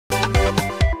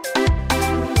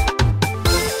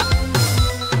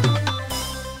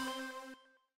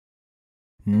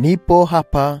Nipo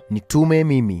hapa nitume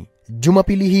mimi.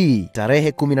 Jumapili hii tarehe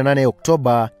 18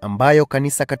 Oktoba, ambayo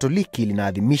kanisa Katoliki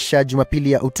linaadhimisha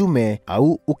Jumapili ya utume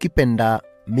au ukipenda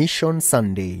Mission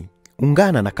Sunday.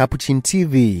 Ungana na Capuchin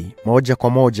TV moja kwa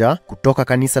moja kutoka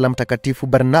kanisa la Mtakatifu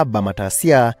Barnaba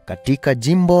Matasia katika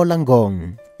jimbo la Ngong.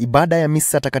 Ibada ya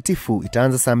misa takatifu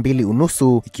itaanza saa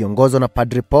 2:30 ikiongozwa na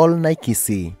Padre Paul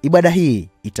Naikisi. Ibada hii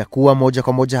itakuwa moja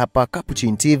kwa moja hapa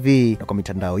Capuchin TV na kwa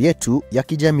mitandao yetu ya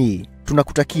kijamii.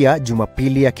 Tunakutakia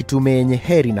Jumapili ya kitume yenye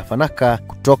heri na fanaka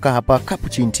kutoka hapa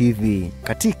Capuchin TV.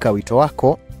 Katika wito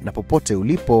wako na popote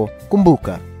ulipo,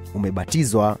 kumbuka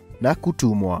umebatizwa na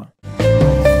kutumwa.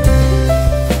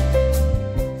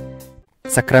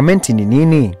 Sakramenti ni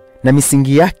nini? Na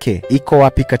misingi yake iko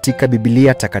wapi katika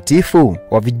Biblia takatifu?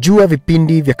 Wavijua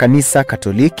vipindi vya kanisa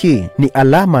Katoliki? Ni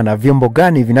alama na vyombo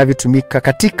gani vinavyotumika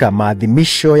katika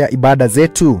maadhimisho ya ibada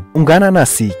zetu? Ungana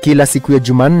nasi kila siku ya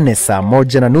Jumanne saa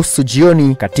 1:30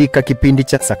 jioni katika kipindi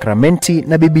cha Sakramenti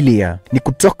na Biblia. Ni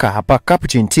kutoka hapa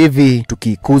Capuchin TV,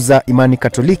 tukiikuza imani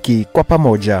Katoliki kwa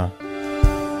pamoja.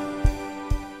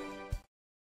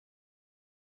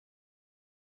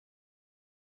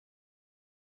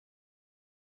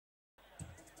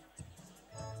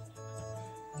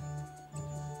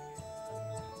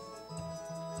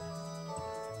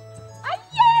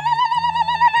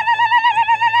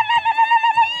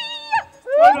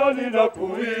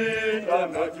 Ninakuita,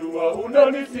 najua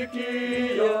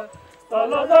unanisikia.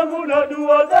 Sala zangu na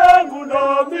dua zangu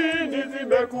naamini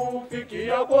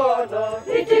zimekufikia Bwana.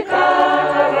 Itika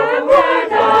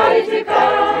Bwana, itika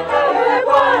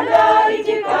Bwana,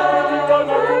 itika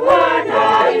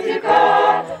Bwana,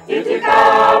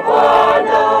 itika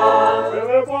Bwana.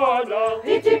 Wewe Bwana,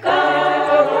 itika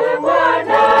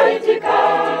Bwana, itika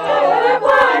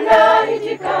Bwana,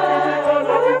 itika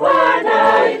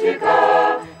Bwana, itika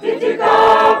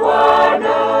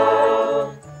Bwana.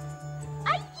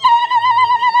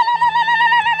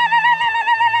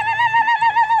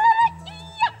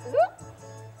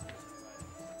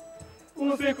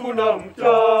 Usiku na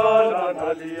mchana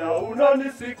nalia,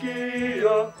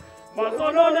 unanisikia.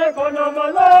 Masononeko na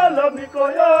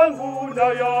malalamiko yangu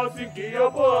unayasikia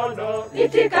Bwana.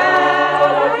 Itika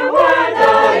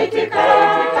Bwana, itika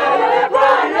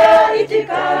Bwana,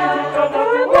 itika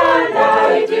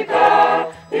Bwana, itika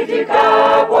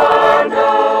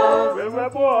Bwana. Wewe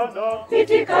Bwana,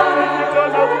 itika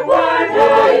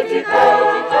Bwana, itika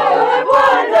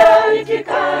Bwana,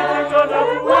 itika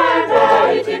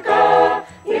Bwana,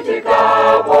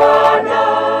 itika Bwana.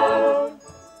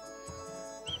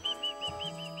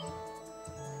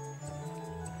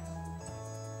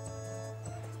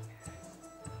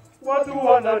 Watu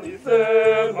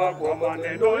wananisema kwa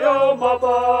maneno yao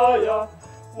mabaya,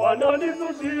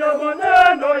 wananizushia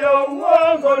maneno ya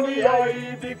uongo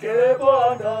niaibike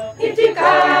Bwana.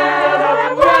 Itika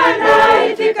Bwana,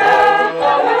 itika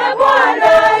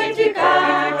Bwana, itika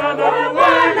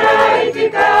Bwana,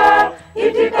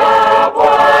 itika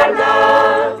Bwana.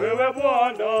 Wewe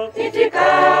Bwana, itika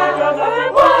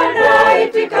Bwana,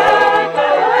 itika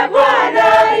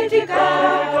Bwana, itika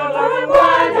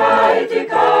Bwana,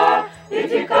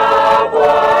 itika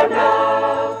Bwana.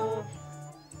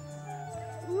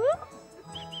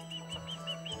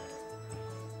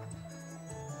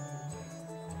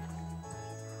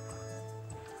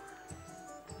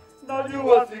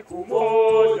 Najua siku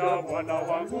moja Bwana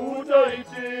wangu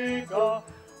utaitika,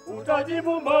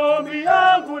 utajibu maombi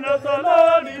yangu na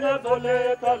sala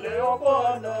ninazoleta leo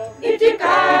Bwana.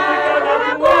 Itika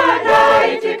Bwana,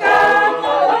 itika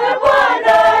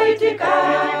Bwana, itika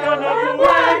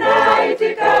Bwana,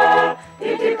 itika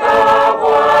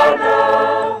Bwana.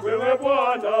 Wewe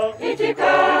Bwana,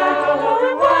 itika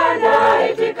Bwana,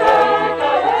 itika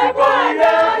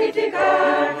Bwana, itika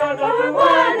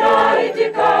Bwana,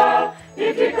 itika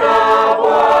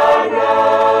Bwana.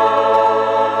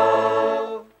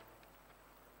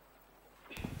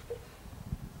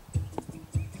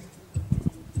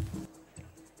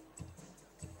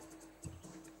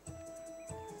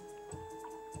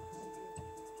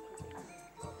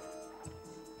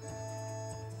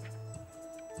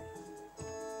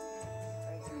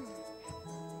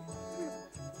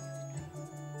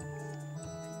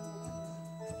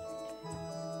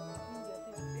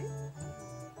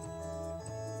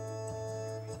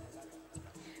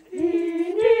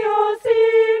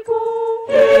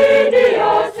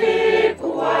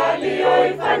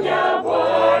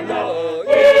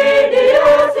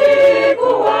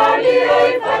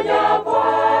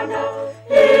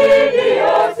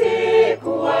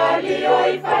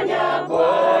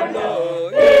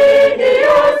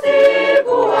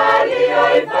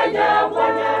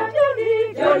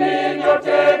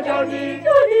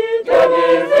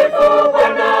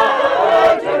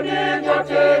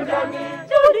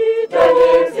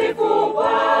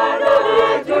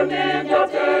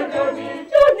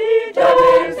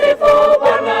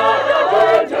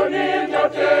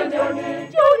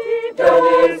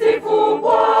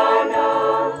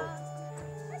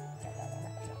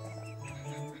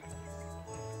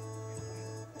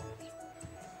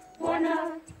 Bwana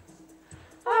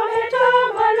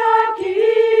ametamalaki.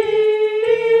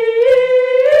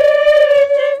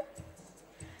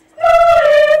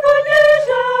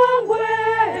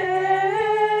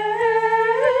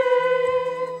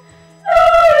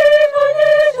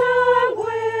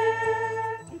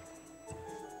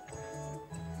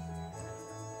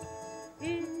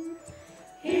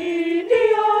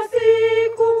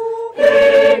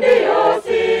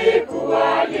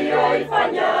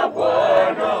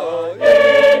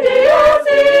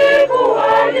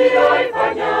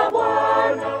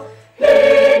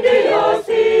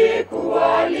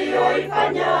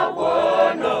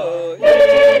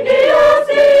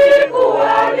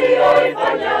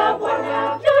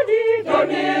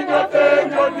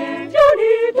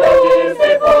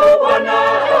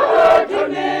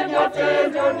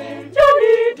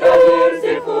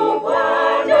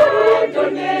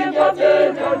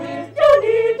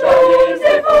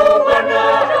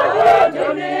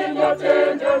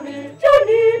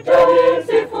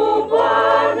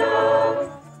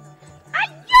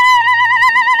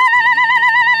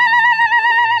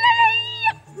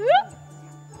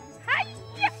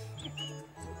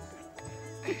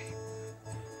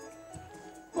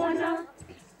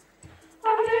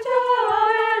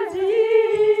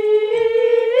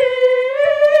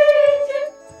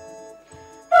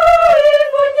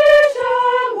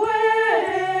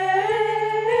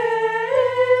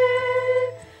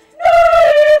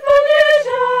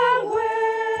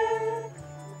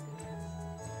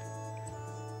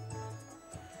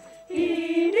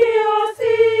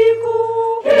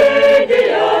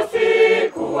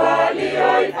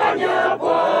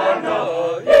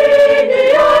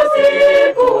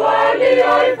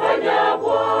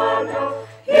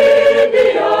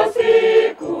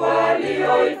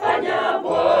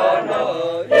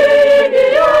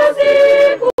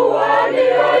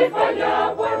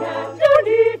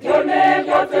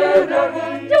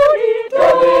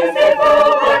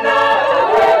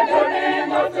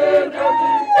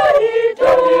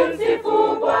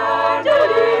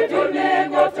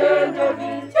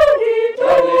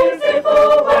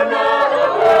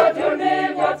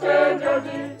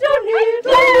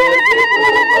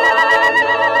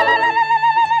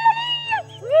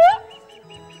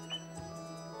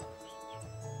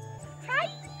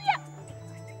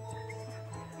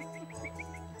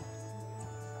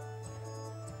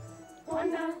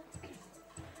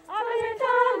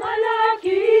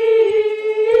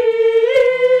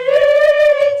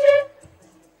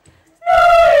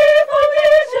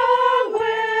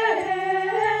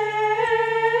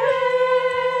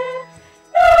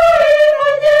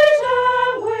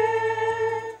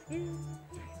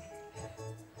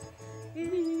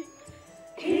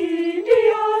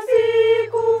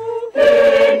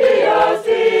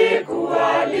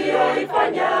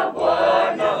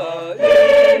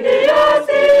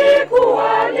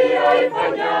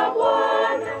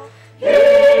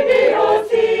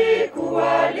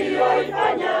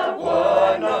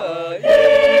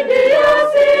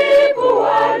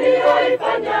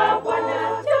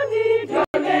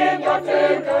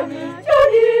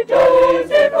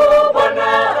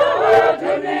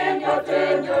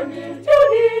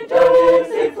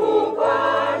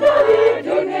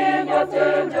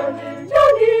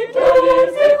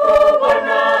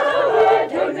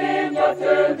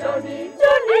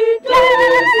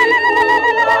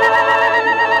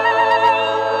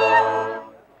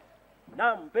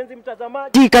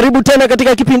 Karibu tena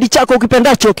katika kipindi chako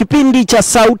ukipendacho, kipindi cha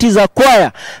Sauti za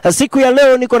Kwaya. Siku ya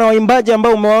leo niko na waimbaji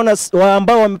ambao umewaona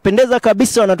ambao wamependeza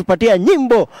kabisa, wanatupatia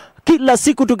nyimbo. Kila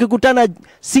siku tukikutana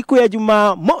siku ya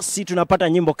Jumamosi tunapata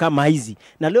nyimbo kama hizi.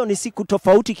 Na leo ni siku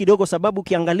tofauti kidogo, sababu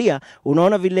ukiangalia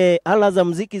unaona vile ala za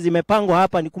muziki zimepangwa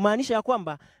hapa, ni kumaanisha ya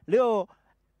kwamba leo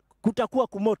kutakuwa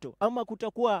kumoto ama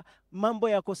kutakuwa mambo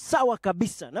yako sawa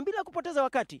kabisa. Na bila kupoteza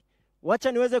wakati,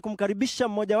 wacha niweze kumkaribisha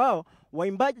mmoja wao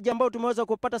waimbaji ambao tumeweza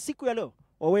kupata siku ya leo,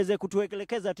 waweze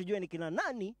kutuelekeza tujue ni kina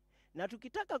nani na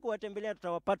tukitaka kuwatembelea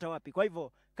tutawapata wapi. Kwa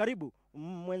hivyo karibu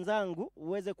mwenzangu,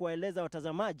 uweze kuwaeleza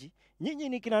watazamaji nyinyi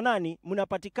ni kina nani,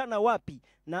 mnapatikana wapi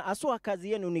na aswa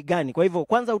kazi yenu ni gani. Kwa hivyo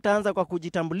kwanza utaanza kwa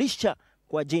kujitambulisha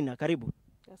kwa jina. Karibu.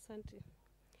 Asante.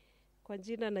 Kwa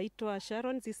jina naitwa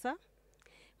Sharon Zisa,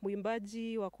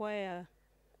 mwimbaji wa kwaya ya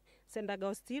St.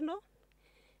 Augustine,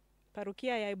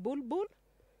 parokia ya Embulbul,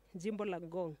 jimbo la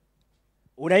Ngong.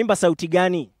 Unaimba sauti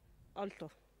gani? Alto.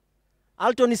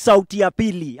 Alto ni sauti ya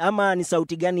pili ama ni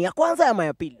sauti gani, ya kwanza ama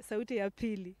ya pili? Sauti ya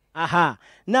pili. Aha.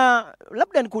 Na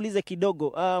labda nikuulize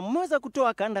kidogo, mmeweza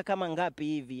kutoa kanda kama ngapi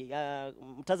hivi?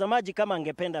 Mtazamaji kama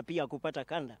angependa pia kupata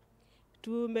kanda.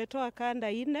 Tumetoa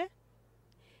kanda 4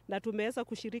 na tumeweza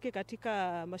kushiriki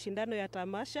katika mashindano ya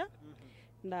tamasha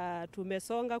na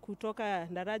tumesonga kutoka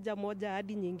daraja moja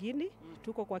hadi nyingine.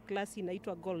 Tuko kwa klasi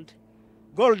inaitwa gold.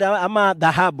 Gold ama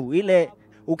dhahabu, ile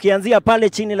ukianzia pale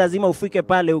chini lazima ufike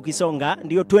pale, ukisonga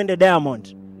ndio tuende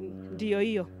diamond. Ndio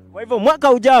hiyo. Kwa hivyo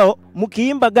mwaka ujao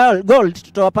mkiimba gold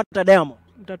tutawapata diamond.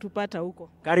 Mtatupata huko.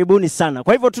 Karibuni sana.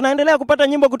 Kwa hivyo tunaendelea kupata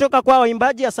nyimbo kutoka kwa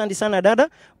waimbaji. Asante sana dada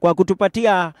kwa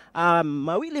kutupatia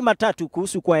mawili matatu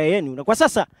kuhusu kwaya yenu. Na kwa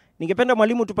sasa ningependa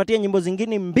mwalimu tupatie nyimbo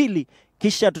zingine 2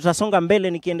 kisha tutasonga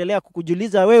mbele, nikiendelea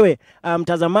kukujuliza wewe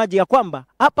mtazamaji ya kwamba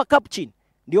hapa Capuchin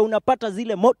ndio unapata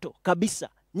zile moto kabisa,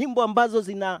 nyimbo ambazo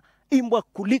zinaimbwa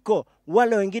kuliko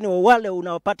wale wengine wale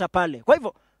unaopata pale. Kwa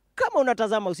hivyo kama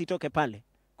unatazama usitoke pale.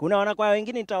 Kuna wanakwaya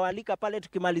wengine nitawaalika pale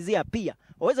tukimalizia pia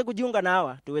waweze kujiunga na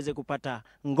hawa tuweze kupata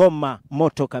ngoma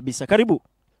moto kabisa. Karibu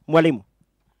mwalimu.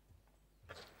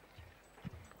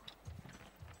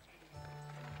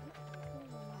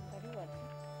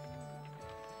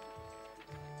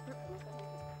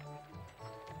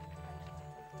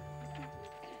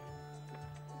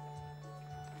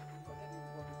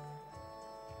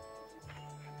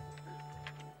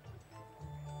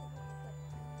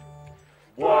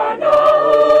 Bwana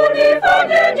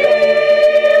unifanye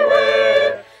niwe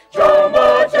chombo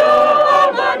cha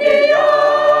amani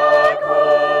yako.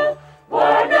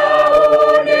 Bwana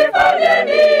unifanye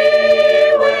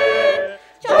niwe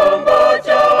chombo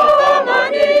cha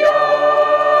amani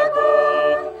yako.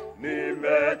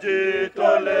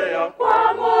 Nimejitolea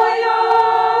Kwa moyo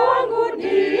wangu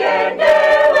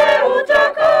niendewe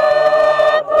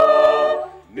utakapo.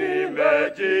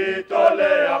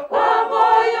 nimejitolea Kwa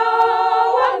moyo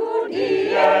wangu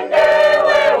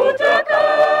niendewe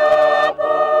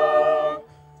utakapo.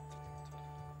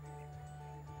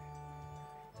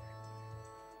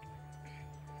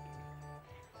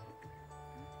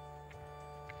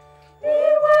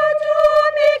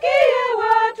 Niwatumikie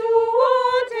watu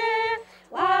wote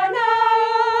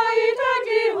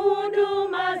wanaohitaji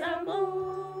huduma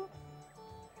zangu.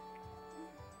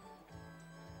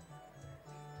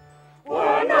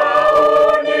 Bwana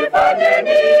unifanye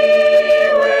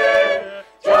niwe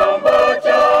chombo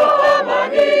cha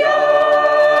amani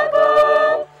yako.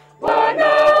 Bwana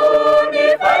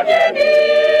unifanye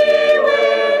niwe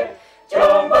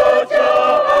chombo cha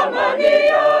amani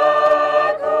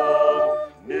yako.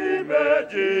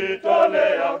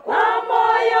 Nimejitolea Kwa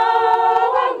moyo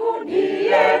wangu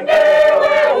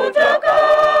niendewe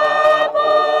utakapo.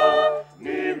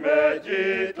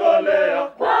 nimejitolea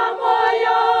Kwa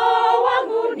moyo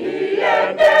wangu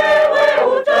niendewe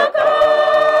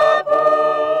utakapo.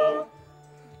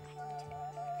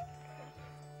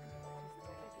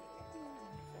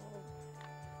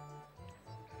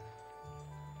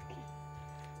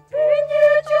 Penye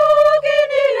chuki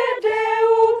nilete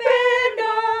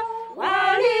upendo,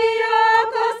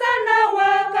 waliokosana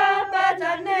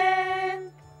wakapatane.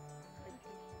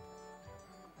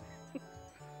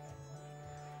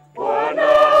 Bwana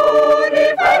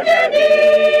unifanye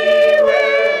niwe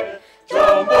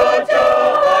chombo cha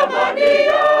amani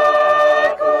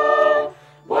yako.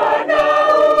 Bwana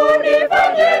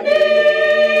unifanye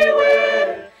niwe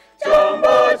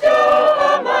chombo cha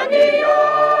amani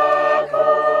yako.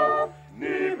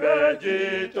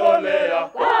 Nimejitolea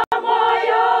Kwa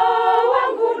moyo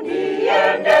wangu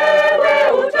niendewe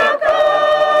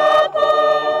utakapo.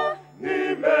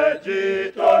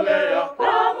 nimejitolea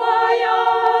Kwa moyo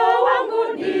wangu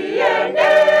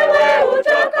niendewe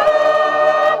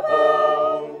utakapo.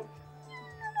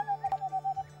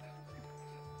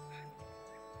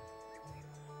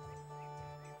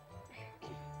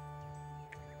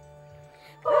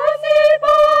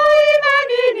 Pasipo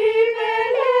imani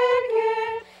nipeleke,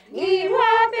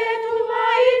 niwape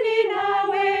tumaini na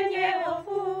wenye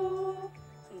hofu.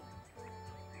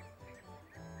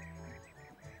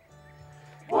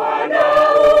 Bwana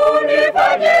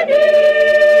unifanye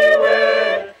niwe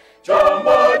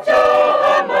chombo cha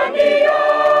amani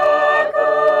yako.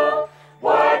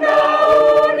 Bwana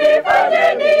unifanye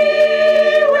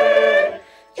niwe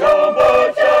chombo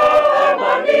cha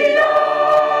amani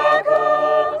yako.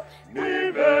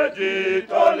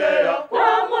 Nimejitolea Kwa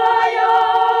moyo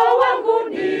wangu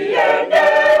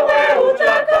niendewe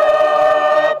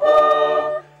utakapo.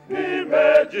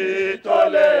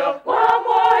 nimejitolea Kwa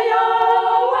moyo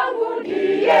wangu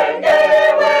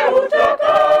niendewe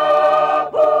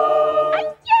utakapo.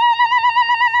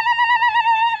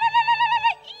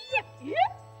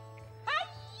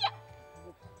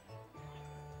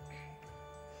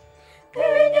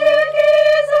 Penye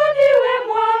giza niwe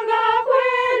mwanga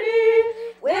kweli,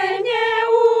 wenye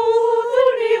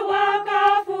huzuni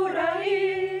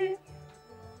wakafurahi.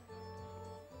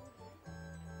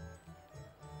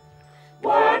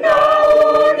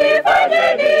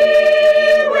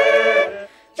 niwe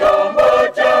chombo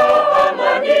cha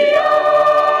amani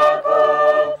yako.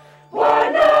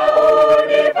 Bwana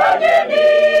unifanye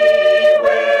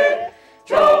niwe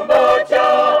chombo cha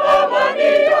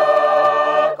amani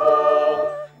yako.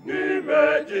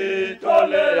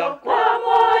 Nimejitolea Kwa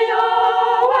moyo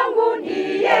wangu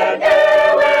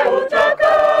niendewe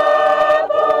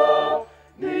utakapo.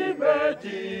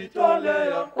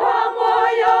 nimejitolea Kwa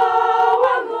moyo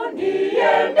wangu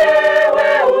niendewe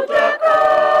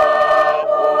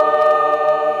utakapo.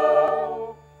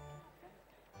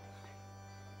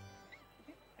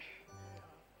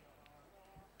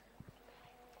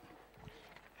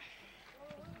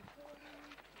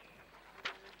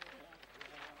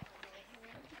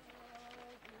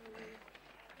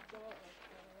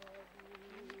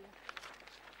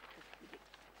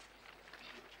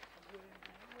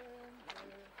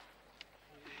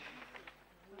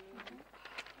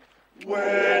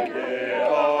 Wende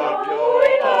avyo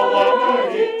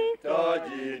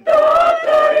hawamuhitaji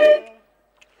daktari.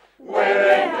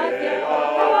 Wende avyo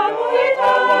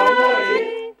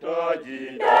hawamuhitaji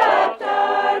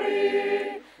daktari.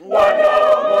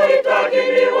 Wanaomuhitaji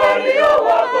ni walio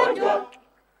wagonjwa.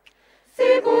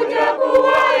 Sikuja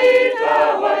kuwaita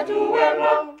watu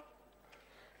wema,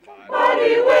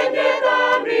 bali wenye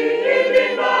dhambi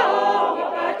ili nao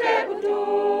wapate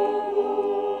kutubu.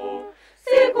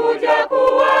 Sikuja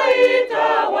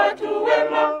kuwaita watu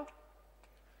wema,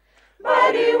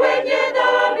 bali wenye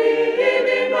dhambi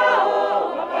ili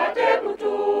nao wapate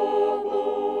kutubu.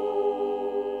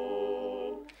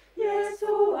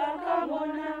 Yesu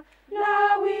akamwona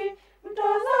Lawi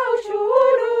mtoza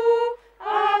ushuru,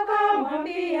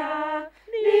 akamwambia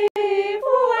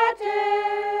nifuate.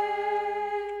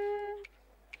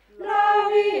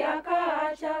 Lawi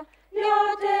akaacha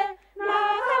yote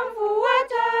na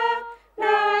akamfuata,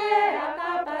 naye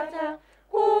akapata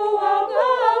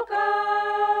kuokoka.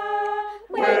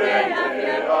 Mwenye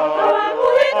afya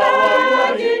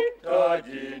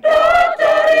hawamuhitaji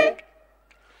daktari.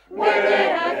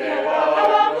 Mwenye afya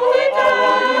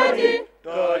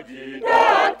hawamuhitaji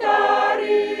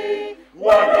daktari.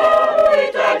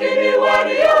 Wanaomuhitaji ni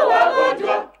walio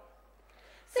wagonjwa.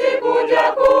 Sikuja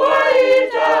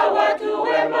kuwaita watu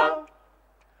wema,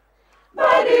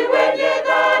 bali wenye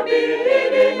dhambi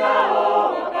ili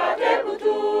nao wapate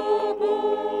kutubu.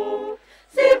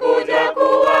 Sikuja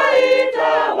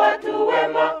kuwaita watu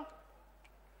wema,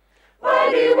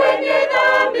 bali wenye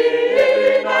dhambi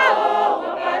ili nao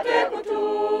wapate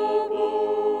kutubu.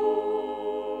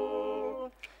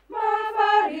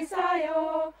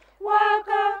 Mafarisayo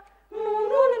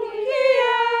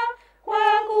wakamnung'unikia kwa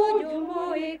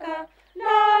kujumuika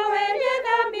na wenye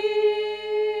dhambi.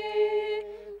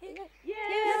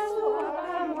 Yesu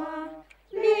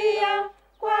akamwambia,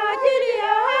 kwa ajili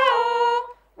ya hao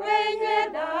wenye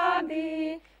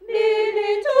dhambi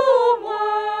nilitumwa.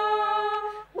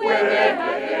 Wenye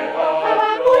afya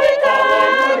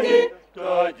hawamuhitaji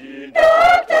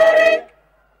daktari.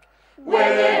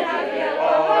 wenye afya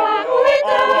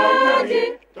hawamuhitaji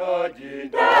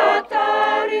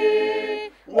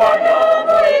daktari.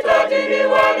 Wanaomuhitaji ni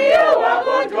walio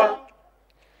wagonjwa.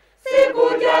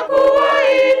 Sikuja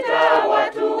kuwaita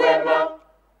watu wema,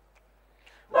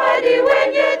 bali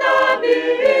wenye dhambi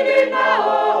ili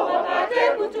nao wapate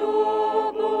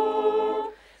kutubu.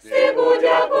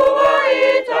 Sikuja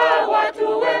kuwaita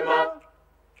watu wema,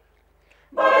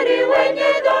 bali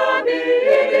wenye dhambi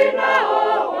ili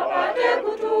nao wapate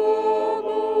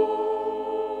kutubu.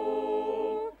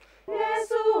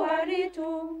 Yesu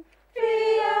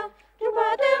alitufia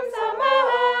tupate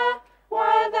msamaha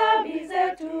wa dhambi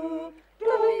zetu,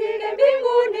 tufike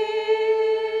mbinguni.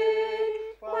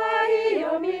 Kwa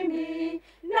hiyo mimi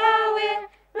nawe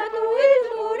na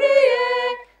tuichukulie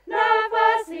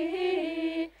nafasi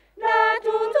hii na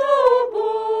tutubu.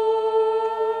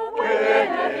 Wenye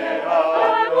afya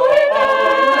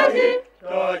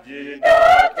hawamuhitaji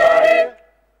daktari.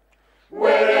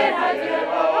 wenye afya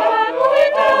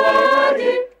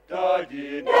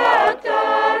hawamuhitaji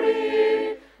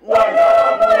daktari.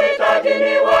 Wanaomuhitaji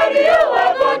ni walio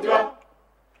wagonjwa.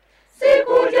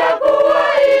 Sikuja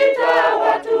kuwaita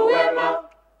watu wema,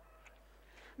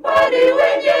 bali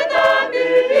wenye dhambi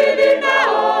ili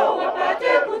nao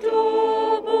wapate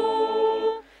kutubu.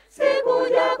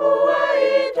 Sikuja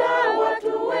kuwaita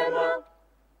watu wema,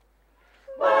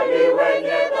 bali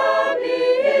wenye dhambi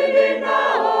ili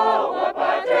nao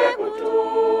wapate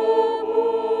kutubu.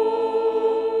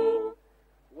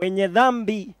 Wenye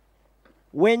dhambi,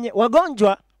 wenye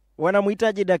wagonjwa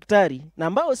wanamhitaji daktari na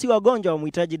ambao si wagonjwa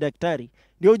wamhitaji daktari.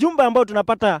 Ndio ujumbe ambao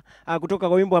tunapata kutoka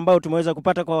kwa wimbo ambao tumeweza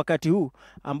kupata kwa wakati huu,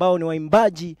 ambao ni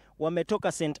waimbaji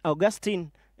wametoka St. Augustine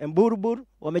Embulbul,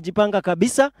 wamejipanga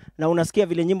kabisa na unasikia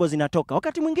vile nyimbo zinatoka.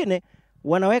 Wakati mwingine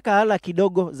wanaweka ala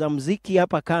kidogo za muziki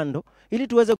hapa kando ili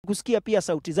tuweze kusikia pia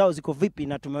sauti zao ziko vipi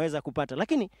na tumeweza kupata.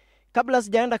 Lakini kabla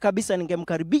sijaenda kabisa,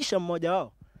 ningemkaribisha mmoja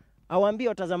wao awaambie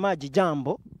watazamaji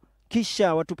jambo,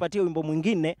 kisha watupatie wimbo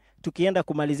mwingine tukienda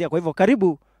kumalizia. Kwa hivyo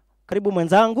karibu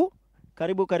mwenzangu,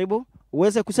 karibu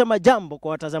uweze kusema jambo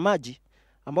kwa watazamaji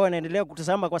ambao wanaendelea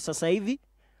kutazama kwa sasa hivi.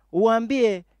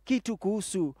 Uambie kitu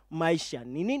kuhusu maisha.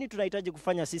 Ni nini tunahitaji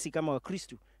kufanya sisi kama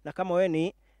Wakristo, na kama wewe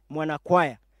ni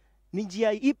mwanakwaya, ni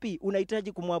njia ipi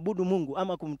unahitaji kumwabudu Mungu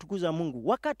ama kumtukuza Mungu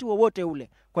wakati wowote ule.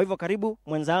 Kwa hivyo karibu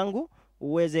mwenzangu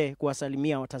uweze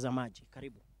kuwasalimia watazamaji.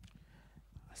 Karibu.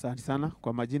 Asante sana.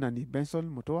 Kwa majina ni Benson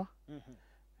Mutoa.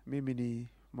 Mimi ni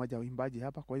mmoja wa waimbaji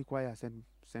hapa kwa hii kwaya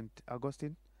St.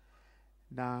 Augustine.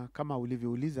 Na kama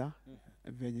ulivyouliza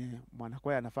venye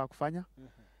mwanakwaya anafaa kufanya,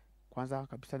 kwanza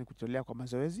kabisa ni kujitolea kwa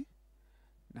mazoezi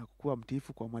na kuwa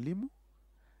mtiifu kwa mwalimu,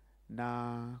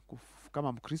 na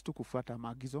kama Mkristo kufuata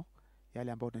maagizo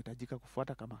yale ambayo tunahitajika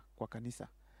kufuata kama kwa kanisa.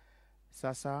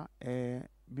 Sasa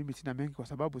mimi sina mengi kwa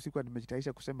sababu sikuwa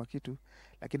nimejitayarisha kusema kitu,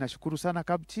 lakini nashukuru sana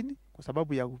Capuchin kwa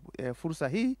sababu ya fursa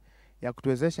hii ya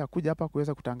kutuwezesha kuja hapa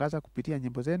kuweza kutangaza kupitia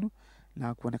nyimbo zenu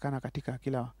na kuonekana katika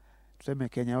kila tuseme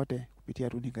Kenya yote kupitia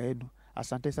runinga yenu.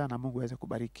 Asante sana, Mungu aweze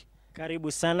kubariki.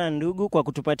 Karibu sana ndugu kwa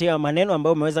kutupatia maneno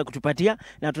ambayo umeweza kutupatia,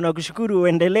 na tunakushukuru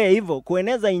uendelee hivyo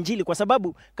kueneza injili, kwa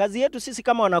sababu kazi yetu sisi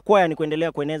kama wanakwaya ni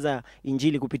kuendelea kueneza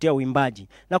injili kupitia uimbaji.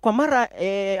 Na kwa mara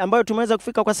ambayo tumeweza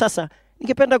kufika kwa sasa,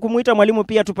 ningependa kumuita mwalimu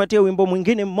pia tupatie wimbo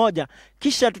mwingine mmoja,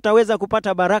 kisha tutaweza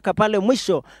kupata baraka pale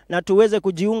mwisho na tuweze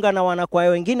kujiunga na wanakwaya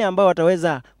wengine ambao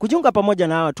wataweza kujiunga pamoja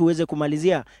na hawa, tuweze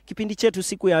kumalizia kipindi chetu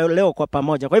siku ya leo kwa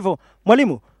pamoja. Kwa hivyo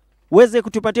mwalimu, uweze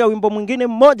kutupatia wimbo mwingine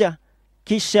mmoja,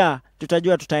 kisha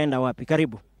tutajua tutaenda wapi.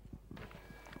 Karibu.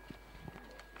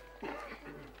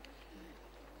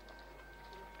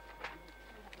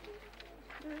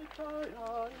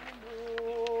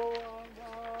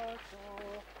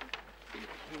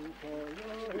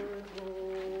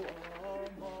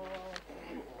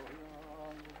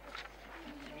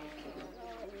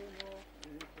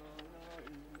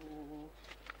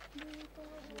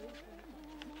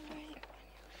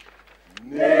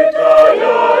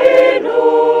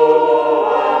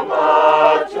 Nitayainua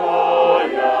macho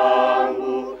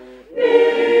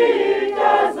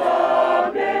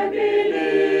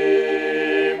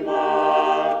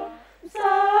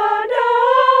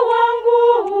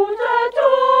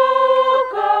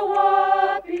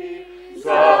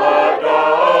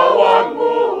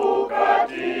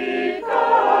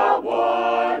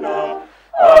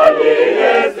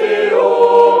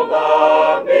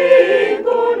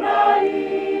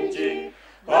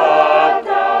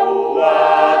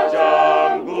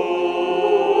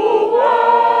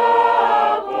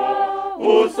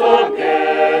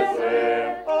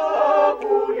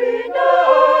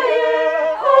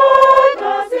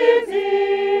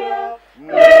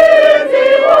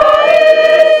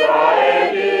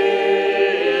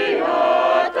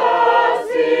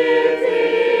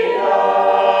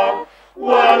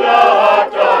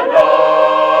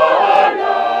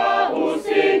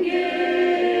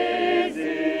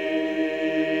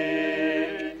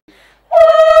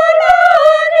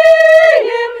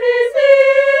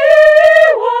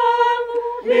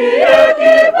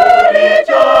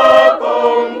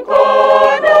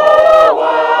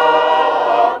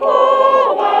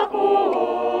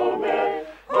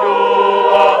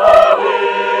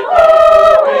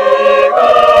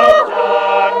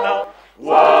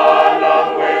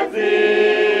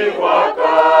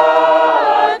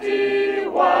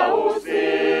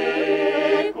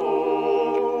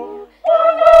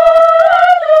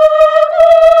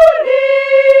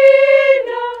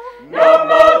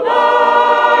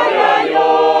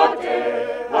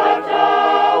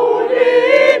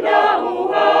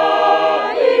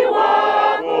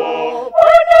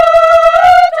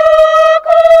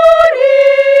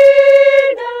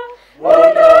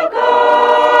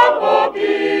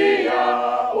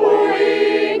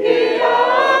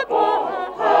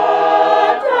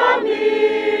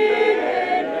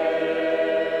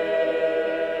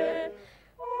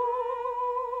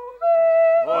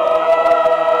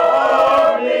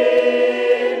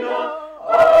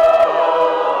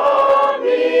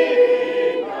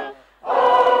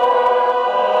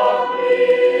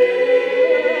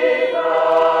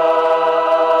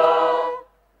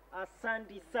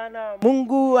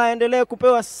Mungu aendelee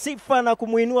kupewa sifa na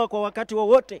kumuinua kwa wakati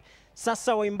wowote.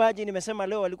 Sasa waimbaji nimesema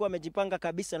leo walikuwa wamejipanga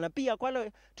kabisa, na pia kwa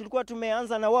wale tulikuwa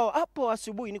tumeanza na wao hapo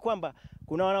asubuhi ni kwamba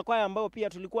kuna wanakwaya ambao pia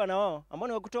tulikuwa na wao ambao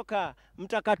ni kutoka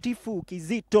Mtakatifu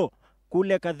Kizito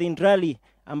kule Kathedrali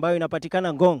ambayo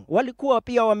inapatikana Ngong. Walikuwa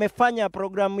pia wamefanya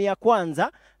programu ya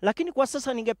kwanza, lakini kwa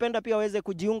sasa ningependa pia waweze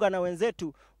kujiunga na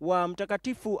wenzetu wa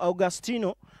Mtakatifu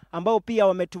Augustino ambao pia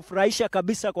wametufurahisha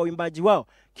kabisa kwa uimbaji wao.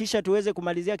 Kisha tuweze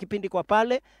kumalizia kipindi kwa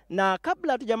pale, na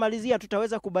kabla hatujamalizia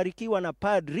tutaweza kubarikiwa na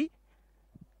padri.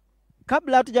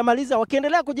 Kabla hatujamaliza,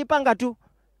 wakiendelea kujipanga tu,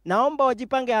 naomba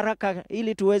wajipange haraka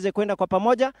ili tuweze kwenda kwa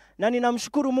pamoja, na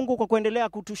ninamshukuru Mungu kwa kuendelea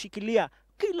kutushikilia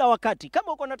kila wakati.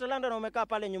 Kama uko na talanta na umekaa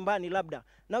pale nyumbani labda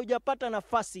na hujapata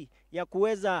nafasi ya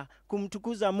kuweza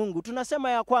kumtukuza Mungu,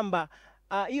 tunasema ya kwamba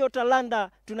hiyo talanta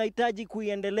tunahitaji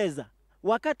kuiendeleza.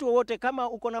 Wakati wowote kama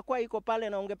uko na kwaya iko pale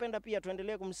na ungependa pia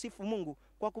tuendelee kumsifu Mungu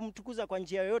kwa kumtukuza kwa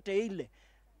njia yoyote ile,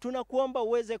 tunakuomba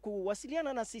uweze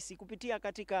kuwasiliana na sisi kupitia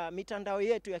katika mitandao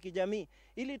yetu ya kijamii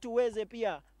ili tuweze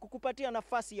pia kukupatia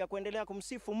nafasi ya kuendelea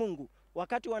kumsifu Mungu.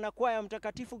 Wakati wanakwaya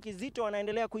Mtakatifu Kizito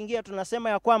wanaendelea kuingia, tunasema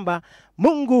ya kwamba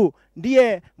Mungu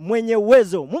ndiye mwenye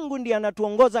uwezo. Mungu ndiye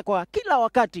anatuongoza kwa kila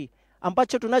wakati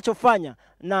ambacho tunachofanya.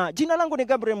 Na jina langu ni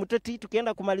Gabriel Muteti.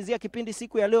 Tukienda kumalizia kipindi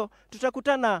siku ya leo,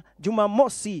 tutakutana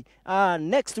Jumamosi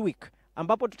next week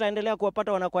ambapo tutaendelea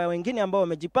kuwapata wanakwaya wengine ambao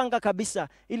wamejipanga kabisa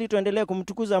ili tuendelee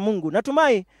kumtukuza Mungu.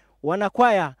 Natumai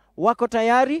wanakwaya wako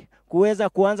tayari kuweza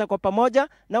kuanza kwa pamoja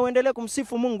na uendelee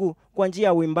kumsifu Mungu kwa njia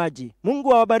ya uimbaji.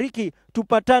 Mungu awabariki.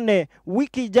 Tupatane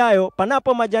wiki ijayo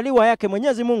panapo majaliwa yake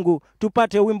Mwenyezi Mungu,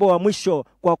 tupate wimbo wa mwisho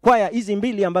kwa kwaya hizi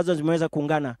mbili ambazo zimeweza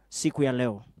kuungana siku ya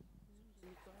leo.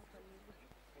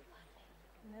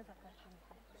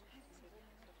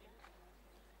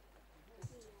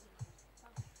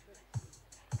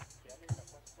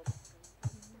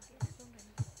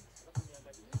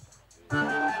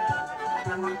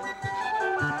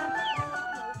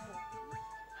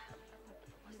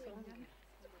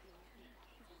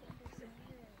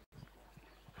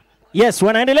 Yes,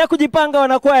 wanaendelea kujipanga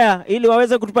wanakwaya ili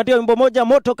waweze kutupatia wimbo moja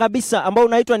moto kabisa ambao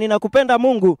unaitwa Ninakupenda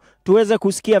Mungu, tuweze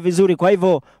kusikia vizuri. Kwa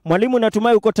hivyo mwalimu,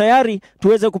 natumai uko tayari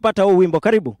tuweze kupata huu wimbo.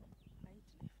 Karibu.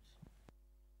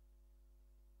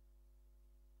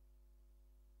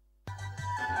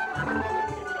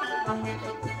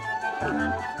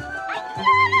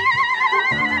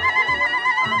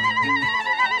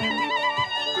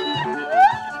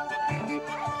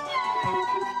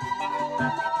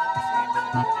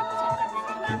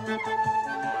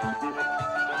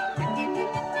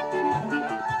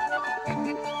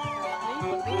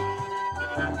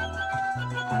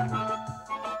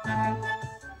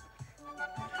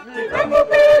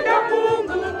 Ninakupenda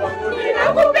Mungu,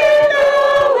 ninakupenda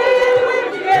wewe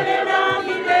milele na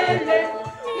milele,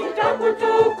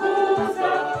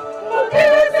 nitakutukuza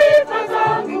ukiwa sifa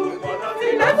zangu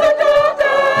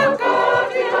zinazotoka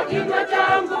katika kinywa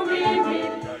changu mimi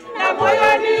na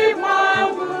moyoni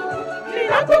mwangu.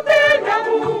 Ninakupenda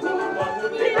Mungu,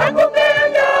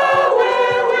 ninakupenda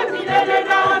wewe milele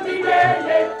na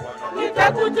milele,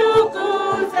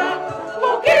 nitakutukuza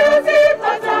ukiwa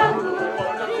sifa zangu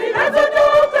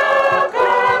zinazotoka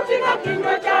katika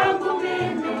kinywa changu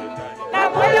mimi na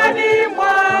moyoni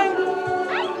mwangu.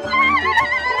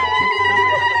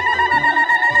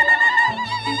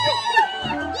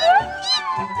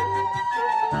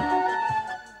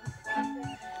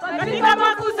 Katika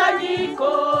makusanyiko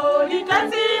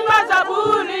nitaziimba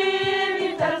zaburi,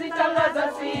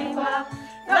 nitazitangaza sifa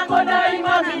zako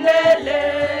daima milele.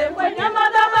 Kwenye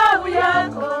madhabahu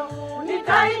yako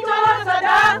nitaitoa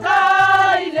sadaka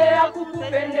ile ya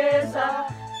kukupendeza,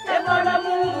 Ee Bwana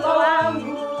Mungu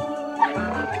wangu.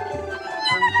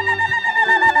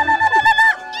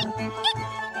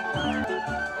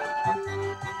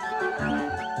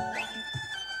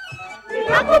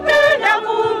 Ninakupenda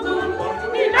Mungu,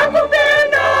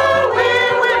 ninakupenda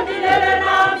wewe milele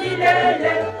na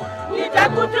milele,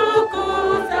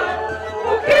 nitakutukuza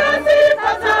ukiwa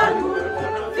sifa zangu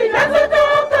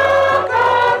zinazotoka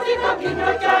katika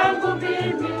kinywa changu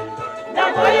mimi na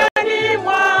moyoni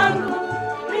mwangu.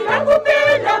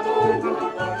 Ninakupenda Mungu,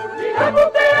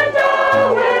 ninakupenda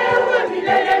wewe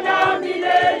milele na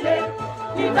milele,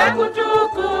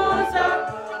 nitakutukuza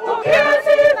ukiwa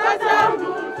sifa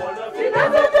zangu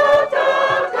zinazotoka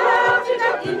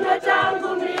katika kinywa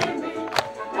changu mimi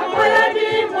na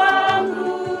moyoni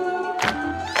mwangu.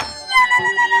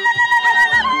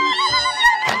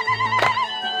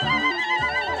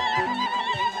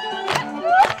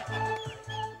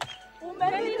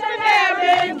 Umenitendea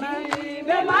mengi,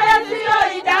 mema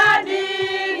yasiyo idadi,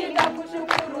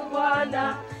 nitakushukuru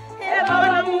Bwana, Ee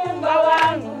Bwana Mungu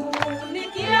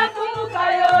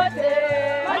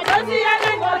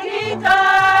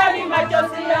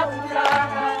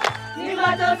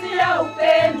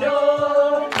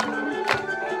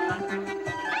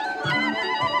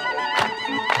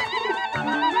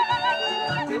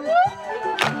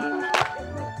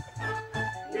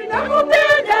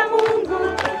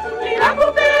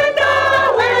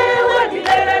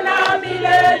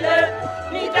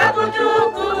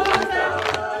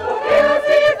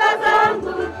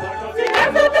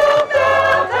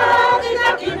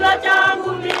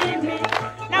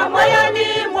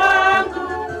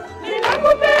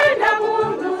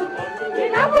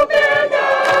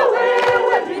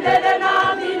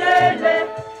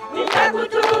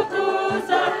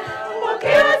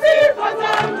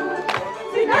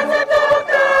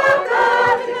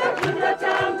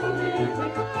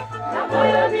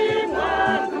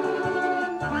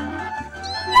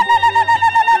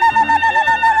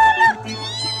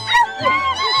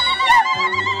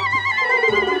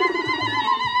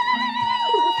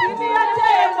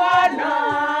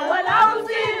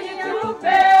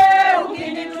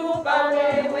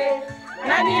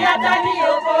nani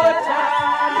ataniokota?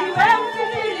 Iwe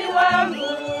msitiri wangu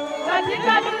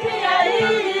katika dunia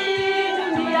hii,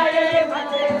 dunia yenye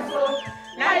mateso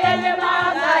na yenye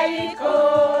mahangaiko.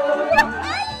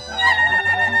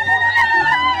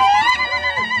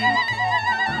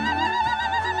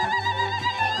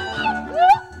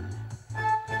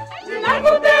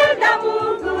 Ninakupenda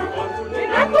Mungu,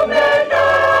 ninakupenda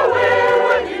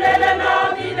wewe milele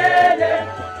na milele,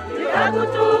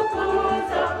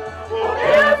 nitakutukuza.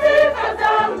 Pokea sifa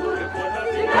zangu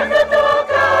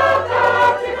zinazotoka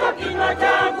katika kinywa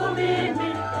changu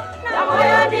mimi na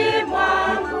moyoni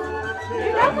mwangu.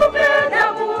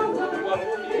 Ninakupenda Mungu,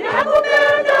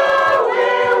 ninakupenda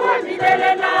wewe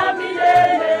milele na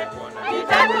milele,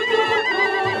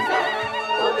 nitakutukuza.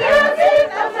 Pokea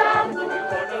sifa zangu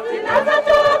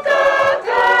zinazotoka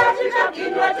katika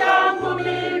kinywa changu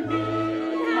mimi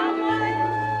na moyoni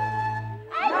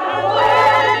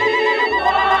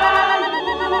mwangu.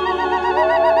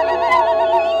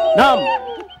 Naam,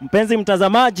 mpenzi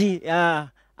mtazamaji,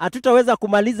 hatutaweza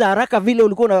kumaliza haraka vile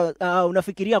ulikuwa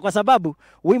unafikiria, kwa sababu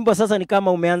wimbo sasa ni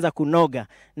kama umeanza kunoga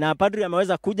na padri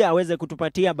ameweza kuja aweze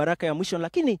kutupatia baraka ya mwisho.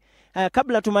 Lakini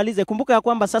kabla tumalize, kumbuka ya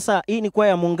kwamba sasa hii ni kwaya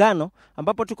ya muungano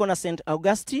ambapo tuko na St.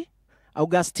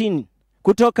 Augustine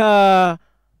kutoka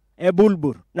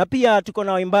Embulbul, na pia tuko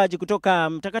na waimbaji kutoka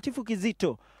Mtakatifu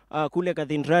Kizito kule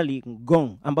kathedrali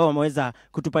Ngong ambao wameweza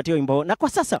kutupatia wimbo. Na kwa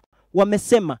sasa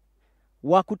wamesema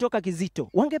wa kutoka Kizito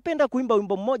wangependa kuimba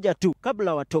wimbo mmoja tu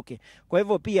kabla watoke. Kwa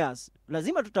hivyo pia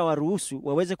lazima tutawaruhusu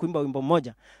waweze kuimba wimbo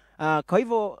mmoja. Kwa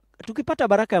hivyo tukipata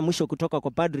baraka ya mwisho kutoka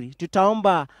kwa padri,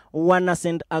 tutaomba wana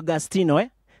St. Augustino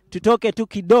tutoke tu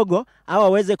kidogo au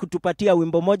waweze kutupatia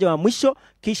wimbo mmoja wa mwisho,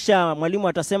 kisha mwalimu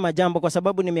atasema jambo, kwa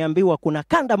sababu nimeambiwa kuna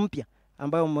kanda mpya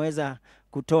ambayo mmeweza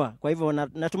kutoa. Kwa hivyo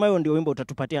natumai huo ndio wimbo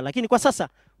utatupatia, lakini kwa sasa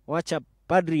wacha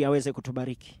padri aweze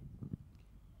kutubariki.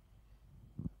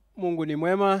 Mungu ni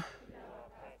mwema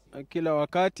kila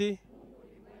wakati.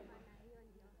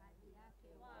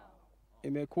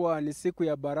 Imekuwa ni siku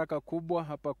ya baraka kubwa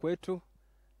hapa kwetu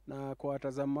na kwa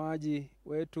watazamaji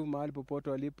wetu mahali popote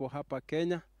walipo hapa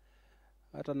Kenya.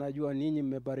 Hata najua ninyi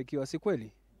mmebarikiwa, si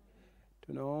kweli?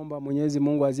 Tunaomba Mwenyezi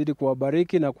Mungu azidi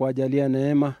kuwabariki na kuwajalia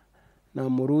neema na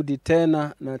murudi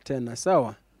tena na tena.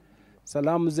 Sawa.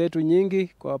 Salamu zetu nyingi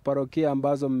kwa parokia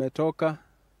ambazo mmetoka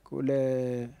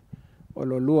kule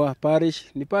Ololua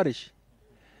parish, ni parish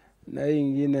na hii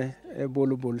nyingine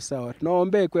Embulbul. Sawa,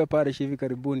 tunaombea kwa parish hivi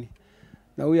karibuni,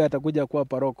 na huyu atakuja kuwa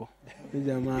paroko ni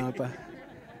jamaa hapa.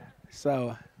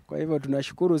 Sawa, kwa hivyo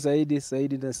tunashukuru zaidi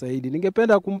na zaidi.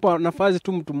 Ningependa kumpa nafasi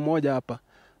tu mtu mmoja hapa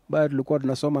ambaye tulikuwa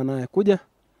tunasoma naye. Kuja,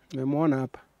 nimemwona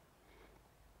hapa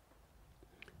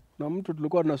na mtu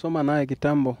tulikuwa tunasoma naye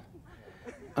kitambo,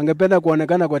 angependa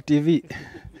kuonekana kwa TV.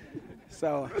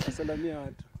 Sawa, salamia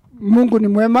watu. Mungu ni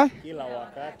mwema kila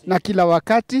wakati, na kila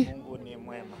wakati. Mungu ni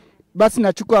mwema. Basi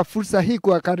nachukua fursa hii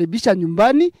kuwakaribisha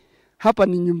nyumbani. Hapa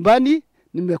ni nyumbani,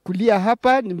 nimekulia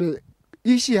hapa,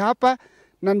 nimeishi hapa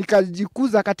na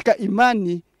nikajikuza katika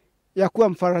imani ya kuwa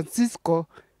Mfransisko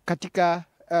katika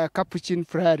Capuchin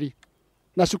Friary.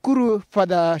 Nashukuru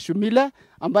Father Shumila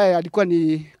ambaye alikuwa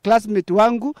ni classmate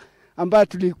wangu, ambaye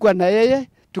tulikuwa na yeye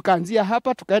tukaanzia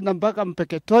hapa tukaenda mpaka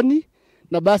Mpeketoni.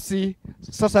 Na basi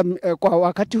sasa kwa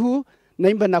wakati huu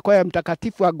naimba na kwaya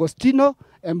Mtakatifu Augustine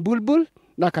Embulbul,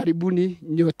 na karibuni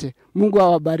nyote. Mungu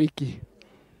awabariki.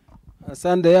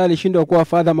 Asante, yeye alishindwa kuwa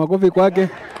father, makofi kwake.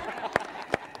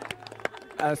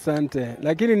 Asante.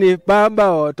 Lakini ni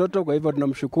baba wa watoto, kwa hivyo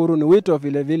tunamshukuru. Ni wito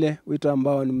vile vile, wito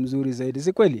ambao ni mzuri zaidi,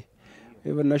 si kweli?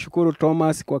 Hivyo tunashukuru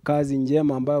Thomas kwa kazi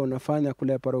njema ambayo unafanya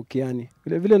kule parokiani.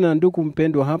 Vile vile na ndugu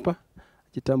mpendwa hapa,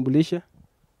 jitambulishe.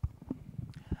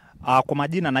 Kwa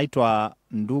majina naitwa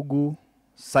ndugu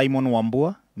Simon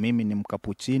Wambua. Mimi ni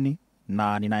Mkapuchini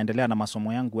na ninaendelea na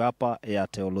masomo yangu hapa ya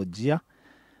teolojia,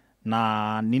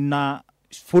 na nina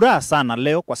furaha sana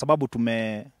leo kwa sababu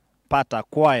tumepata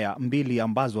kwaya mbili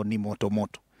ambazo ni moto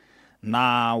moto.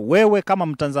 Na wewe kama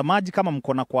mtazamaji, kama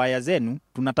mko na kwaya zenu,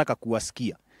 tunataka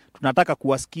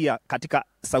kuwasikia katika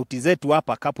sauti zetu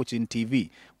hapa Capuchin TV,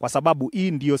 kwa sababu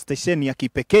hii ndio stesheni ya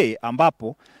kipekee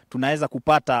ambapo tunaweza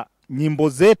kupata nyimbo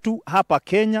zetu hapa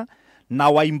Kenya, na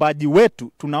waimbaji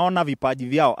wetu tunaona vipaji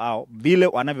vyao au vile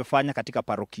wanavyofanya katika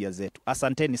parokia zetu.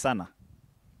 Asanteni sana.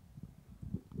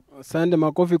 Asante,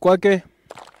 makofi kwake.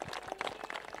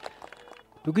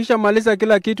 Tukisha maliza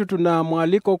kila kitu, tuna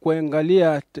mwaliko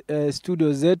kuangalia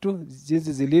studio zetu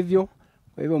jinsi zilivyo.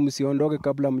 Kwa hivyo msiondoke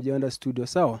kabla mjaenda studio,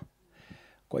 sawa?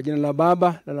 Kwa jina la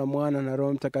Baba na la Mwana na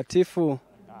Roho Mtakatifu. Amen.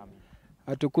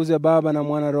 Atukuze Baba na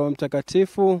Mwana Roho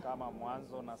Mtakatifu, kama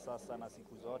mwanzo na sasa na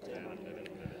siku zote.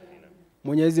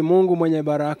 Mwenyezi Mungu mwenye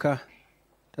baraka,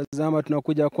 Tazama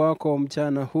tunakuja kwako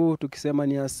mchana huu tukisema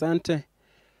ni asante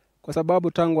kwa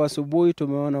sababu tangu asubuhi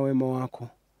tumeona wema wako.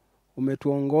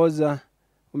 Umetuongoza,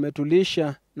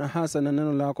 umetulisha na hasa na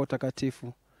neno lako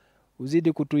takatifu.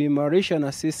 Uzidi kutuimarisha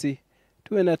na sisi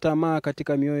tuwe na tamaa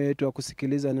katika mioyo yetu ya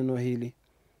kusikiliza neno hili.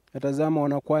 Tazama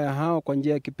wanakwaya hao kwa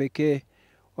njia ya kipekee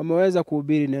wameweza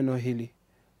kuhubiri neno hili.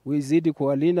 Uzidi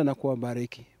kuwalinda na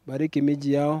kuwabariki. Bariki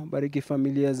miji yao, bariki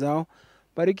familia zao,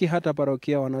 bariki hata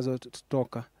parokia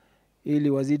wanazotoka, ili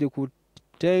wazidi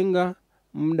kutenga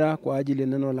muda kwa ajili ya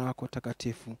neno lako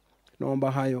takatifu.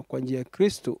 Naomba hayo kwa njia ya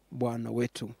Kristo Bwana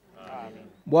wetu. Amen.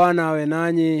 Bwana awe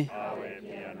nanyi.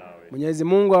 Mwenyezi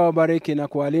Mungu awabariki na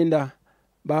kuwalinda,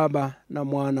 Baba na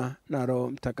Mwana na Roho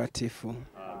Mtakatifu.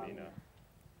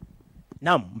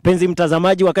 Naam, mpenzi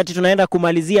mtazamaji, wakati tunaenda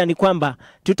kumalizia ni kwamba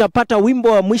tutapata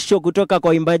wimbo wa mwisho kutoka kwa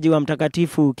waimbaji wa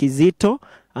Mtakatifu Kizito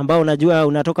ambao unajua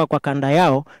unatoka kwa kanda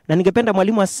yao, na ningependa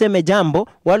mwalimu aseme jambo,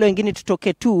 wale wengine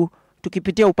tutoke tu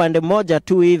tukipitia upande mmoja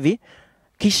tu hivi,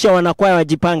 kisha wanakwaya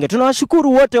wajipange.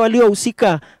 Tunawashukuru wote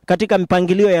waliohusika katika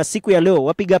mpangilio ya siku ya leo,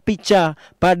 wapiga picha,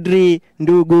 padri,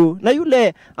 ndugu na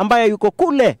yule ambaye yuko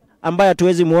kule ambaye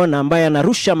hatuwezi muona, ambaye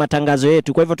anarusha matangazo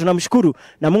yetu. Kwa hivyo tunamshukuru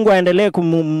na Mungu aendelee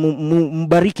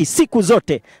kumbariki siku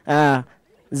zote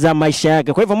za maisha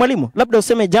yake. Kwa hivyo mwalimu, labda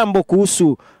useme jambo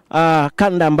kuhusu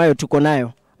kanda ambayo tuko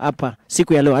nayo hapa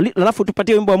siku ya leo. Alafu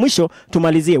tupatie wimbo wa mwisho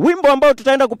tumalizie. Wimbo ambao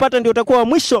tutaenda kupata ndio utakuwa wa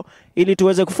mwisho ili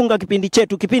tuweze kufunga kipindi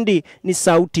chetu. Kipindi ni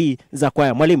Sauti za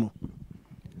Kwaya. Mwalimu.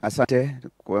 Asante.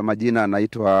 Kwa majina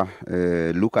naitwa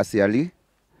Lucas Ali.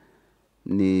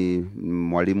 Ni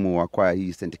mwalimu wa kwaya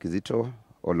hii St. Kizito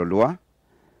Ololua.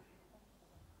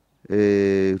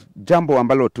 Jambo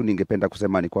ambalo tu ningependa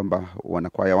kusema ni kwamba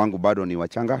wanakwaya wangu bado ni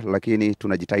wachanga, lakini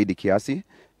tunajitahidi kiasi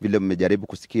vile mmejaribu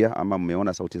kusikia ama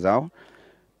mmeona sauti zao.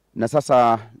 Na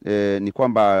sasa ni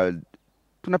kwamba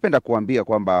tunapenda kuambia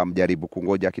kwamba mjaribu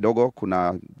kungoja kidogo.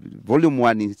 Kuna volume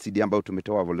 1 CD ambayo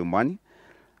tumetoa volume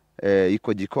 1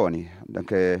 iko jikoni.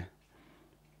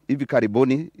 Hivi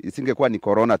karibuni, isingekuwa ni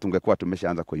corona tungekuwa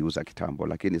tumeshaanza kuiuza kitambo,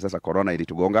 lakini sasa corona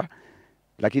ilitugonga,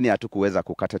 lakini hatukuweza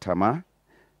kukata tamaa,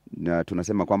 na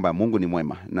tunasema kwamba Mungu ni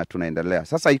mwema na tunaendelea.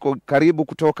 Sasa iko karibu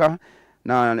kutoka,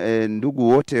 na ndugu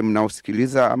wote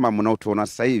mnaosikiliza ama mnaotuona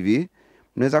sasa hivi,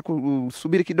 mnaweza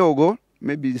kusubiri kidogo,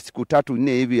 maybe siku 3-4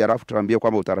 hivi, alafu tuambie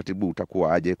kwamba utaratibu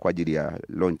utakuwa aje kwa ajili ya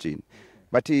launching.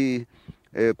 But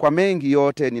kwa mengi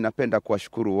yote ninapenda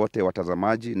kuwashukuru wote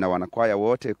watazamaji na wanakwaya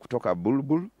wote kutoka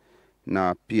Bulbul,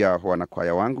 na pia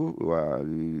wanakwaya wangu wa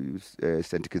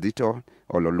St. Kizito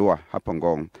Ololua hapo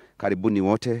Ngong. Karibuni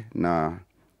wote na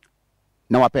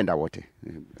wapenda wote.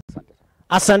 Asante.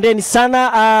 Asanteni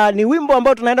sana. Ni wimbo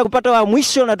ambao tunaenda kupata wa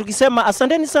mwisho, na tukisema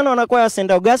asanteni sana wanakwaya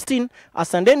St. Augustine,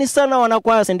 asanteni sana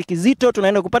wanakwaya St. Kizito,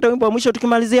 tunaenda kupata wimbo wa mwisho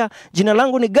tukimalizia. Jina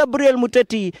langu ni Gabriel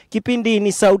Muteti, kipindi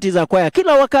ni Sauti za Kwaya.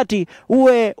 Kila wakati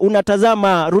uwe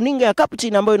unatazama runinga ya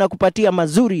Capuchin ambayo inakupatia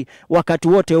mazuri wakati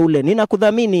wote ule.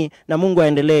 Ninakudhamini na Mungu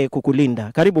aendelee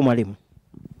kukulinda. Karibu mwalimu.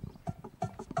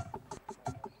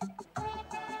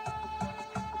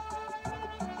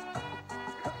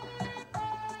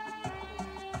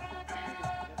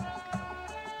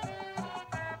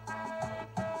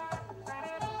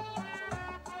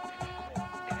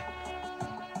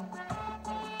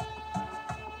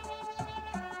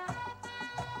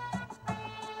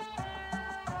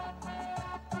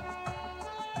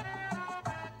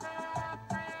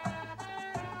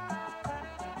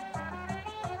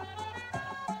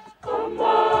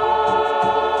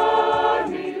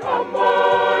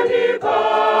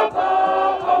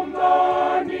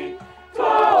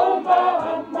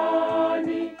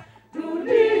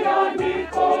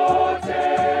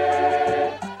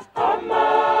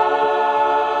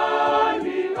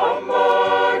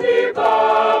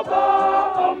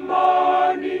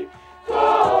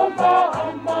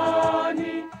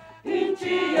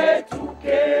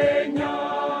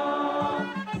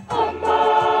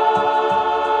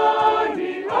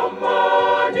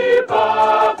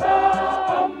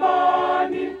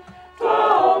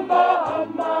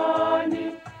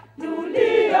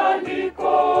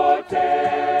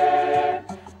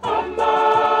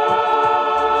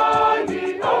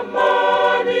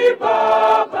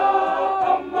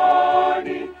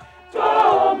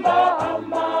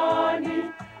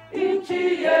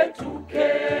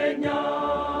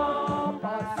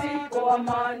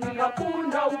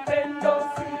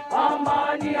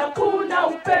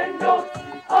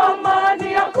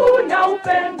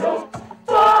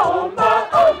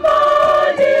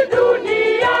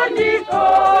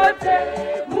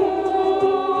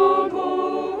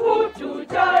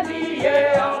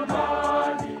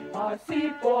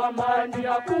 Amani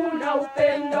hakuna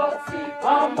upendo,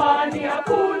 amani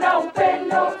hakuna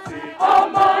upendo,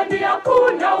 amani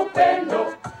hakuna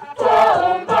upendo.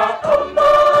 Twaomba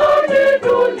amani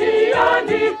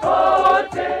duniani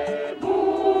kote,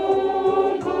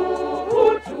 Mungu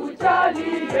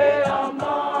utujalie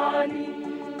amani.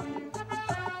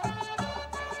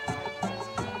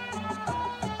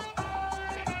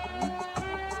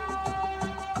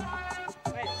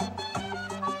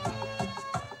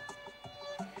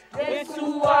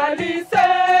 Yesu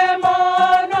alisema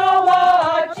na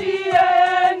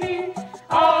waachieni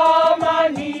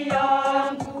amani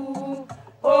yangu,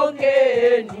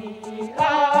 pokeeni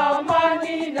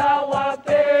amani na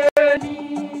wapeni.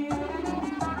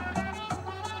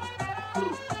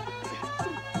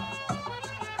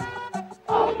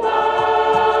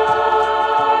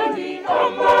 Amani,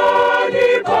 amani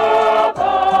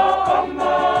Baba,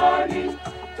 amani,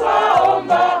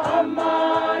 twaomba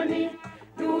amani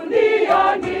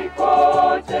duniani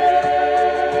kote.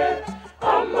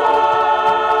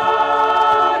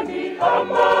 Amani,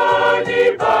 amani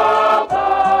Baba,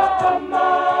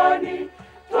 amani,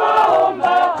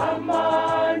 twaomba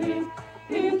amani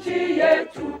nchi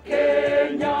yetu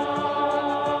Kenya.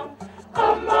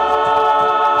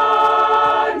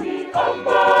 Amani,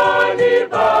 amani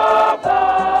Baba,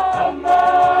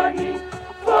 amani,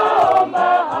 twaomba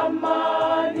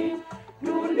amani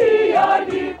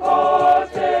duniani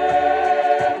kote.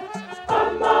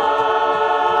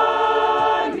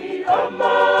 Amani,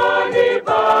 amani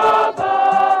Baba,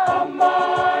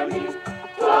 amani,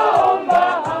 twaomba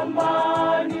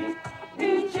amani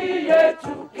nchi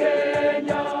yetu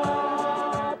Kenya.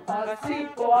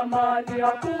 Pasipo amani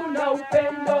hakuna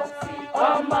upendo,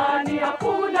 amani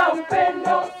hakuna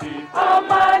upendo,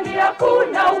 amani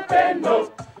hakuna upendo.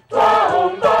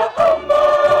 Twaomba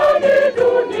amani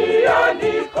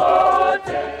duniani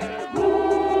kote,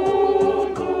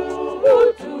 Mungu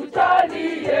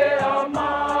utujalie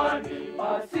amani.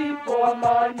 Pasipo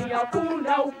amani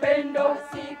hakuna upendo,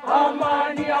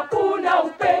 amani hakuna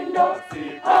upendo,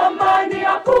 amani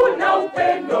hakuna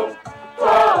upendo.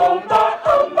 Twaomba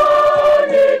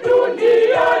amani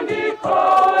duniani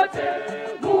kote,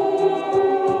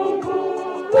 Mungu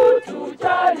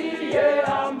utujalie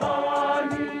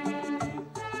amani.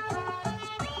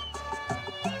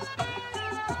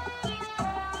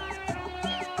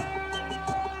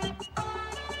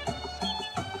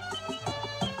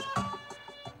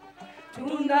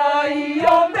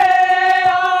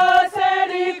 Tunaiombea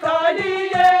serikali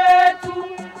yetu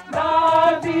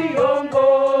na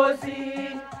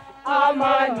viongozi,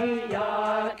 amani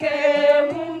yake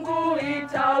Mungu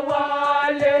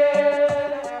itawale.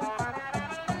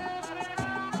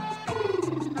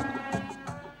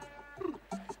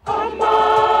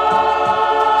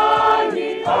 Amani,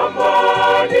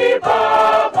 amani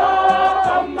Baba,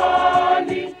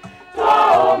 amani,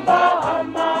 twaomba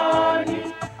amani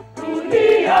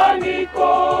duniani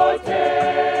kote.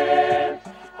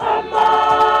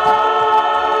 Amani,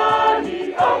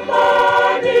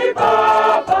 amani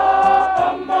Baba,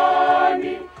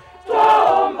 amani,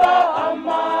 twaomba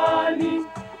amani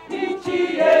nchi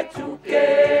yetu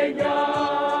Kenya.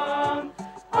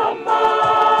 Amani,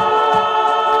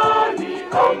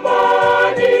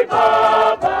 amani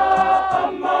Baba,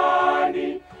 amani,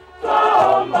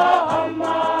 twaomba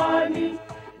amani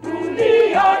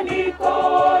duniani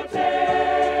kote.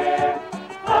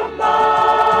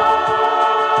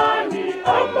 Amani,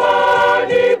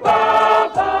 amani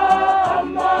Baba,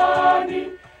 amani,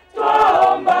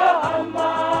 twaomba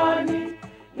amani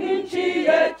nchi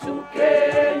yetu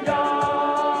Kenya.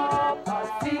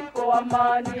 Pasipo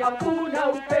amani hakuna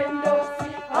upendo,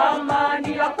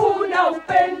 amani hakuna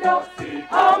upendo,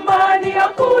 amani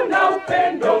hakuna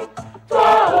upendo.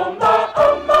 Twaomba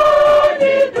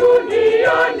amani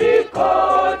duniani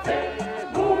kote,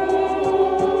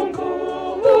 Mungu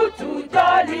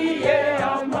utujalie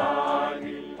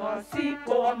amani.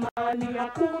 Pasipo amani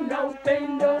hakuna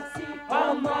upendo,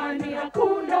 amani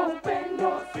hakuna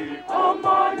upendo,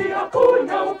 amani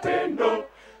hakuna upendo.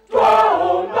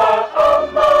 Twaomba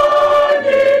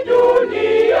amani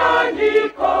duniani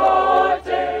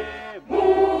kote,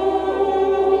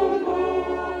 Mungu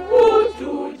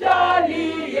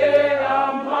utujalie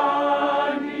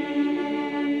amani.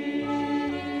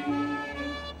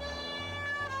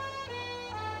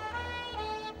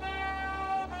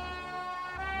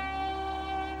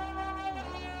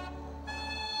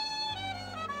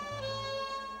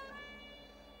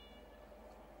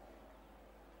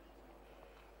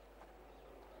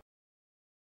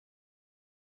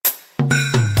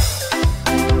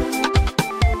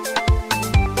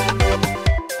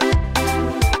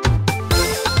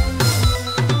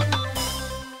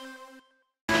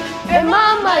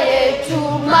 mama yetu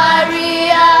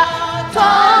Maria,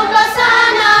 tuomba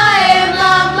sana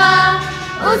mama,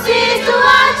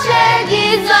 usituache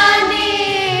gizani,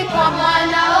 kwa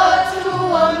mwanao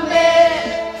tuombe.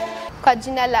 Kwa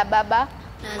jina la Baba,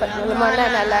 kwa jina la Mwana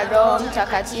na la Roho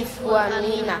Mtakatifu,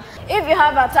 amina. If you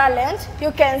have a talent,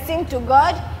 you can sing to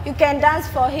God, you can dance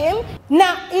for him.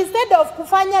 Na instead of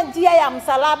kufanya njia ya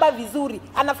msalaba vizuri,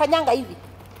 anafanyanga hivi.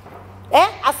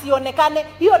 Asionekane,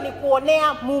 hiyo ni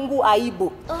kuonea Mungu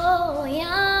aibu. Oh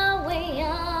Yahweh,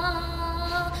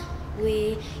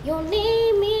 Yahweh, your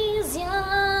name is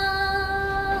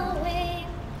Yahweh.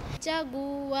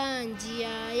 Chagua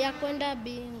njia ya kwenda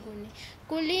mbinguni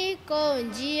kuliko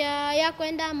njia ya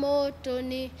kwenda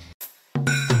motoni.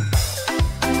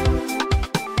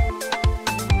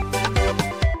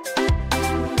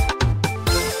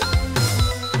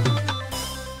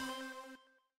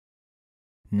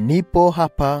 Nipo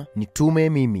hapa nitume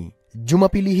mimi.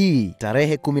 Jumapili hii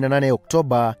tarehe 18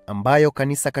 Oktoba, ambayo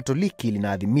kanisa Katoliki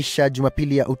linaadhimisha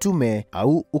Jumapili ya utume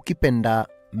au ukipenda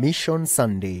Mission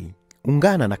Sunday.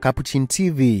 Ungana na Capuchin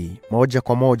TV moja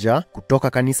kwa moja kutoka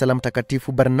kanisa la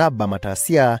Mtakatifu Barnaba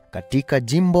Matasia katika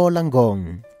jimbo la Ngong.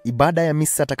 Ibada ya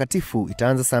misa takatifu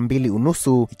itaanza saa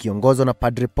 2:30 ikiongozwa na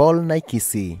Padre Paul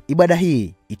Naikisi. Ibada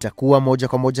hii itakuwa moja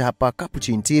kwa moja hapa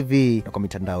Capuchin TV na kwa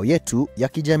mitandao yetu ya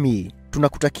kijamii.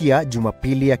 Tunakutakia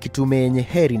Jumapili ya kitume yenye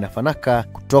heri na fanaka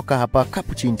kutoka hapa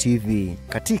Capuchin TV.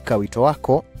 Katika wito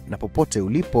wako na popote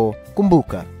ulipo,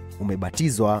 kumbuka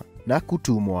umebatizwa na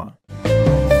kutumwa.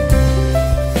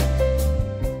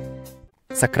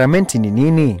 Sakramenti ni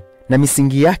nini? Na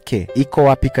misingi yake iko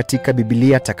wapi katika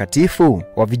Biblia takatifu?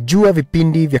 Wavijua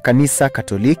vipindi vya kanisa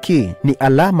Katoliki? Ni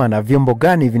alama na vyombo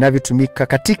gani vinavyotumika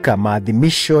katika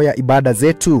maadhimisho ya ibada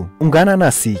zetu? Ungana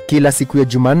nasi kila siku ya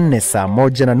Jumanne saa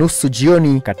 1:30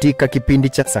 jioni katika kipindi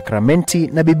cha Sakramenti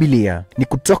na Biblia. Ni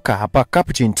kutoka hapa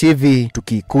Capuchin TV,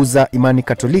 tukiikuza imani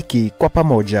Katoliki kwa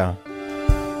pamoja.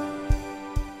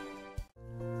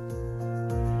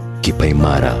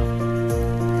 Kipaimara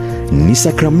ni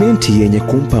sakramenti yenye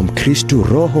kumpa Mkristo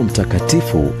Roho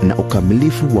Mtakatifu na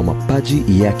ukamilifu wa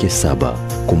mapaji yake 7,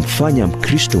 kumfanya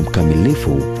Mkristo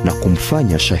mkamilifu na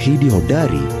kumfanya shahidi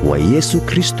hodari wa Yesu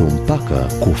Kristo mpaka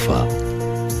kufa.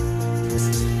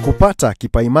 Kupata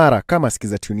kipaimara kama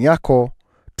sikiza tuni yako,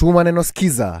 tuma neno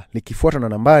sikiza likifuatwa na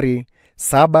nambari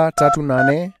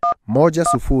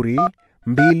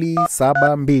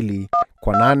 738100272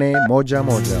 kwa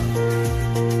 811.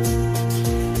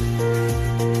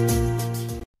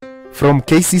 From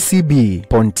KCCB,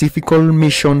 Pontifical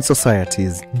Mission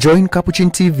Societies, join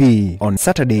Capuchin TV on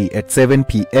Saturday at 7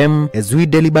 p.m. as we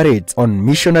deliberate on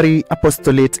missionary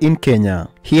apostolate in Kenya.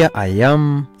 Here I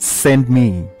am, send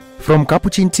me. From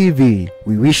Capuchin TV,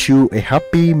 we wish you a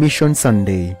happy Mission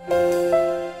Sunday.